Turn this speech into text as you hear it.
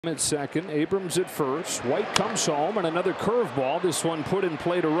At second, Abrams at first. White comes home and another curveball. This one put in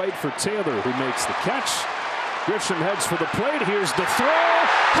play to right for Taylor, who makes the catch. Grisham heads for the plate. Here's the throw.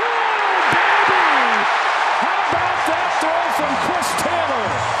 Oh, baby! How about that throw from Chris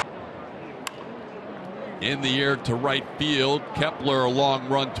Taylor? In the air to right field. Kepler a long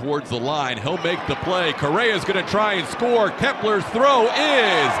run towards the line. He'll make the play. Correa's going to try and score. Kepler's throw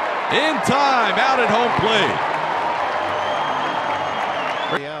is in time. Out at home plate.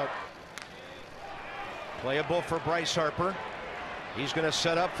 Out. Playable for Bryce Harper. He's going to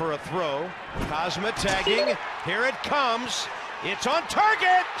set up for a throw. Kozma tagging. Here it comes. It's on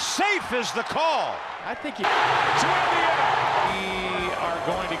target. Safe is the call. I think we are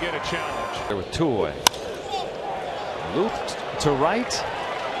going to get a challenge. There with two away. Looped to right.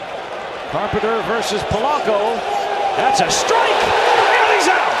 Carpenter versus Polanco. That's a strike. And he's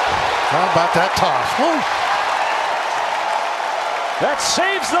out. How about that toss? Oh. That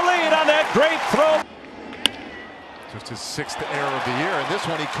saves the lead on that great throw. Just his 6th error of the year, and this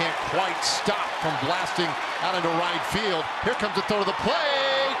one he can't quite stop from blasting out into right field. Here comes the throw to the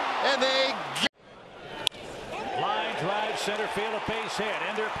plate, and they line drive center field, a base hit.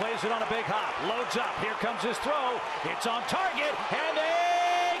 Ender plays it on a big hop, loads up. Here comes his throw. It's on target, and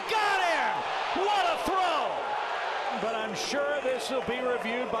they got him. What a throw! But I'm sure this will be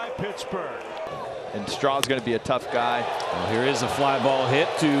reviewed by Pittsburgh. And Straw's going to be a tough guy. Well, here is a fly ball hit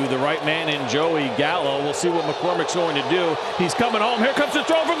to the right man in Joey Gallo. We'll see what McCormick's going to do. He's coming home. Here comes the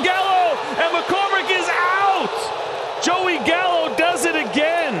throw from Gallo, and McCormick is out. Joey Gallo does it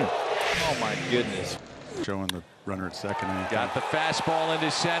again. Oh my goodness. showing the runner at second. Got the fastball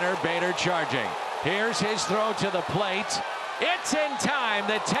into center. Bader charging. Here's his throw to the plate. It's in time.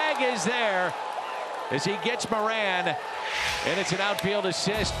 The tag is there as he gets Moran. And it's an outfield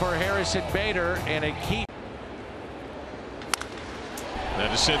assist for Harrison Bader and a key. That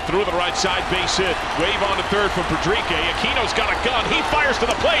is sent through the right side, base hit. Wave on to third from Pedrique. Aquino's got a gun. He fires to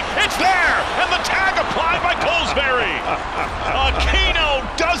the plate. It's there! And the tag applied by Colesbury. Aquino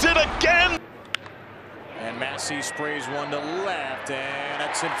does it again. And Massey sprays one to left, and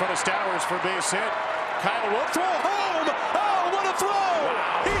it's in front of Stowers for base hit. Kyle will throw home. Oh, what a throw!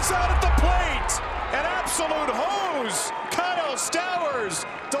 Wow. He's out at the plate. An absolute hose. Kyle Stowers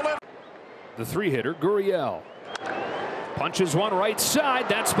delivers. The three-hitter, Gurriel. Punches one right side.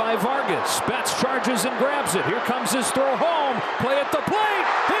 That's by Vargas. Betts charges and grabs it. Here comes his throw home. Play at the plate.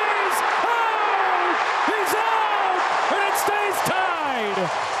 He's out! He's out! And it stays tied!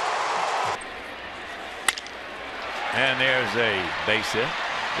 And there's a base hit.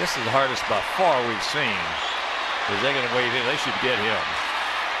 This is the hardest by far we've seen. Because they're going to wave in. They should get him.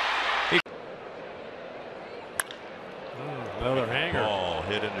 Another hanger. Ball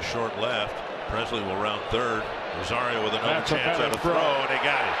hit into short left. Presley will round third. Rosario with another chance at a throw, and they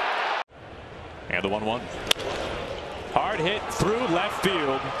got it. And the 1-1. Hard hit through left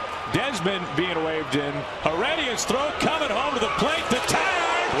field. Desmond being waved in. Heredia's throw coming home to the plate. The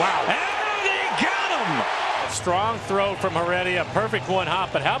tag. Wow. And he got him. A strong throw from Heredia. Perfect one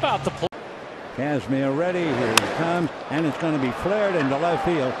hop. But how about the play? Casimir ready. Here he comes. And it's going to be flared into left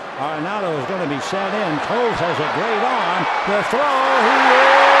field. Arenado is going to be sent in. Coles has a great arm. The throw. He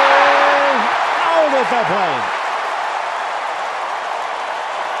is out at the plate.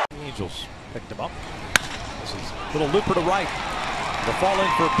 Angels picked him up. This is a little looper to right. The fall in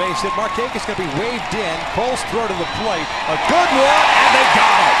for a base hit. Markakis going to be waved in. Cole's throw to the plate. A good one, and they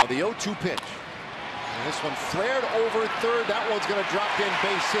got him. The 0-2 pitch. And this one flared over third. That one's going to drop in,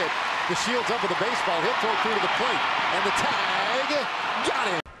 base hit. The Shields up with the baseball. He'll throw through to the plate. And the tag got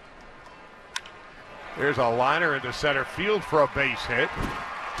him. There's a liner into center field for a base hit.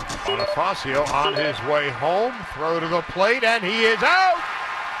 Bonifacio on his way home. Throw to the plate, and he is out.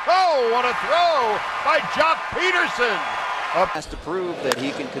 Oh, what a throw by Jock Peterson. Has to prove that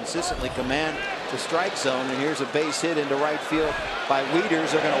he can consistently command the strike zone, and here's a base hit into right field by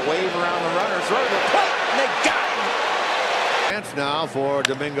Wieters. They're going to wave around the runner, throw to the plate, and they got him. Chance now for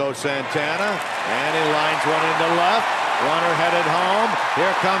Domingo Santana, and he lines one into left. Runner headed home.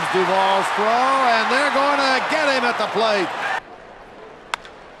 Here comes Duvall's throw, and they're going to get him at the plate.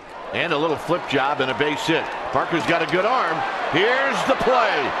 And a little flip job and a base hit. Parker's got a good arm. Here's the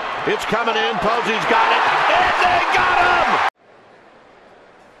play. It's coming in. Posey's got it. And they got him!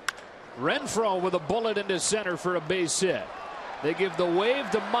 Renfroe with a bullet into center for a base hit. They give the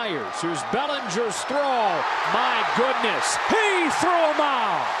wave to Myers. Here's Bellinger's throw. My goodness. He threw him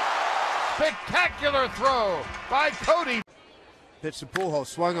out. Spectacular throw by Cody. Pitch to Pujols,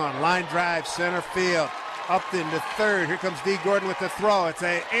 swung on, line drive, center field. Up into third. Here comes D. Gordon with the throw. It's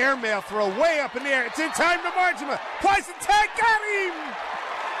an airmail throw way up in the air. It's in time to Marchima. Twice the tag, got him!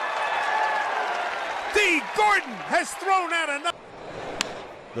 Gordon has thrown out another.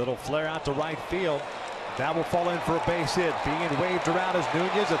 Little flare out to right field. That will fall in for a base hit. Being waved around as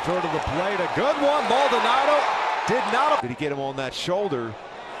Nunez, a throw to the plate. A good one. Maldonado did not. Did he get him on that shoulder?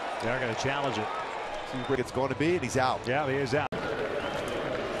 They're going to challenge it. See where it's going to be, and he's out. Yeah, he is out.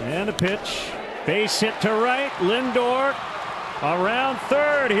 And a pitch. Base hit to right. Lindor around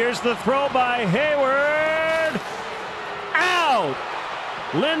third. Here's the throw by Hayward. Out.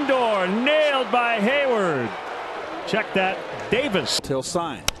 Lindor nailed by Hayward. Check that. Davis. Till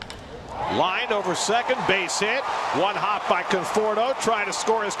sign. Lined over second, base hit. One hop by Conforto, trying to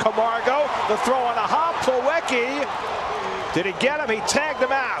score his Camargo. The throw on a hop, Plawecki. Did he get him? He tagged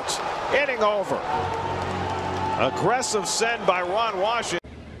him out. Inning over. Aggressive send by Ron Washington.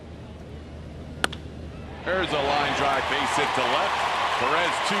 There's a line drive base hit to left.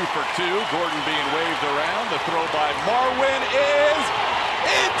 Perez 2 for 2. Gordon being waved around. The throw by Marwin is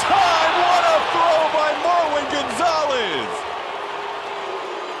in time. What a throw by Marwin Gonzalez.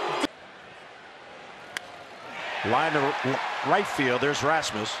 Line to right field. There's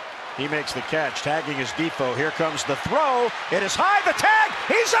Rasmus. He makes the catch, tagging his Defoe. Here comes the throw. It is high. The tag.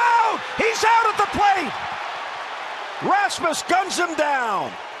 He's out. He's out at the plate. Rasmus guns him down.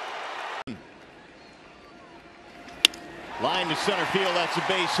 Line to center field. That's a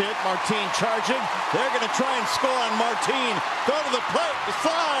base hit. Martin charging. They're going to try and score on Martin. Go to the plate. The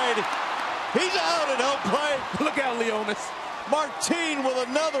slide. He's out at home plate. Look out, Leonis. Martin with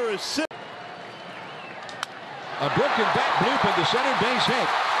another assist. A broken back bloop into center, base hit.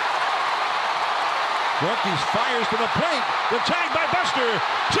 Brookies fires to the plate. The tag by Buster.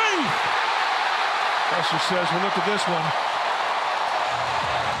 Safe. Buster says, well, look at this one.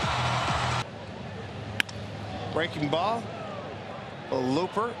 Breaking ball. A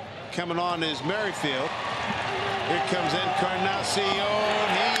looper coming on is Merrifield. Here comes Encarnacion.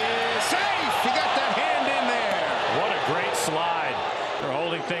 He is safe. He got that hand in there. What a great slide. They're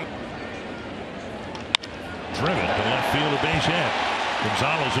holding things. Driven to left field, a base hit.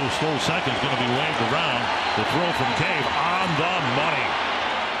 Gonzalez, who stole second, is going to be waved around. The throw from Cave on the money.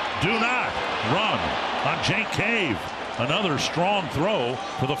 Do not run on Jake Cave. Another strong throw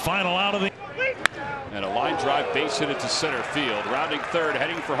for the final out of the. And a line drive base hit to center field. Rounding third,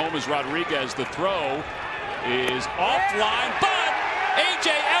 heading for home is Rodriguez. The throw is offline, but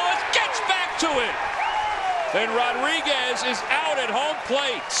A.J. Ellis gets back to it. Then Rodriguez is out at home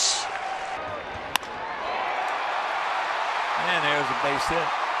plate. And there's a base hit.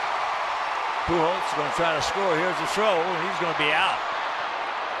 Pujols is going to try to score. Here's the throw. He's going to be out.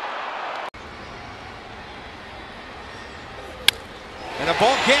 And a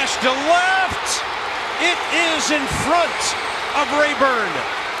ball gashed to left. It is in front of Rayburn.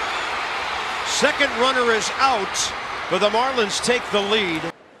 Second runner is out, but the Marlins take the lead.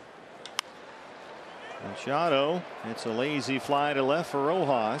 Machado, it's a lazy fly to left for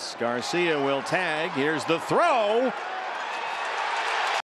Rojas. Garcia will tag. Here's the throw.